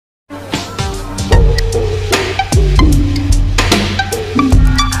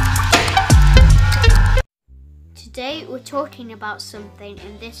Today we're talking about something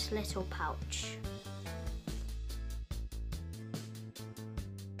in this little pouch.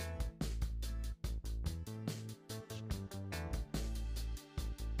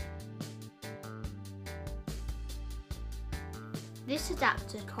 This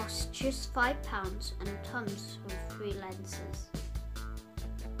adapter costs just £5 and comes with 3 lenses.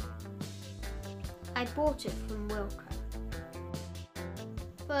 I bought it from Wilko.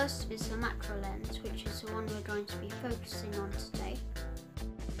 First is the macro lens, which is the one we're going to be focusing on today.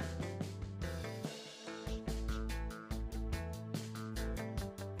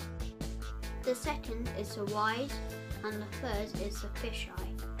 The second is the wide, and the third is the fisheye.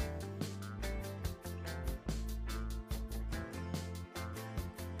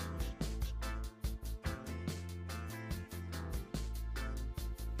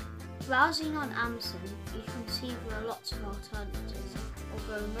 Browsing on Amazon, you can see there are lots of alternatives,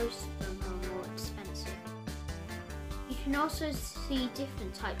 although most of them are more expensive. You can also see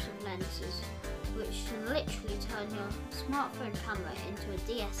different types of lenses, which can literally turn your smartphone camera into a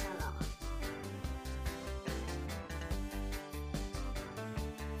DSLR.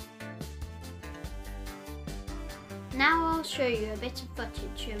 Now I'll show you a bit of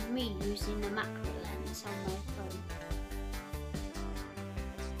footage of me using the macro lens on my phone.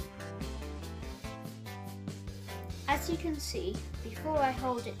 As you can see, before I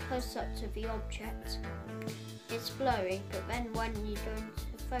hold it close up to the object, it's blurry, but then when you go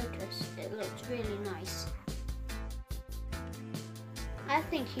into focus, it looks really nice. I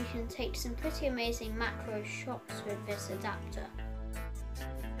think you can take some pretty amazing macro shots with this adapter.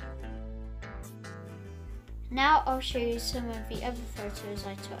 Now I'll show you some of the other photos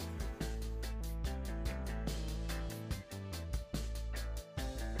I took.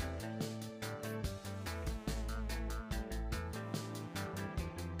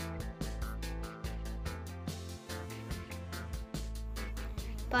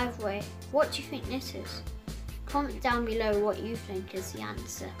 By the way, what do you think this is? Comment down below what you think is the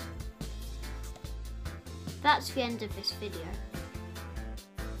answer. That's the end of this video.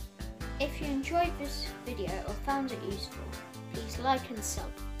 If you enjoyed this video or found it useful, please like and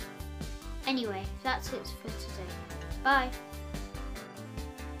sub. Anyway, that's it for today. Bye!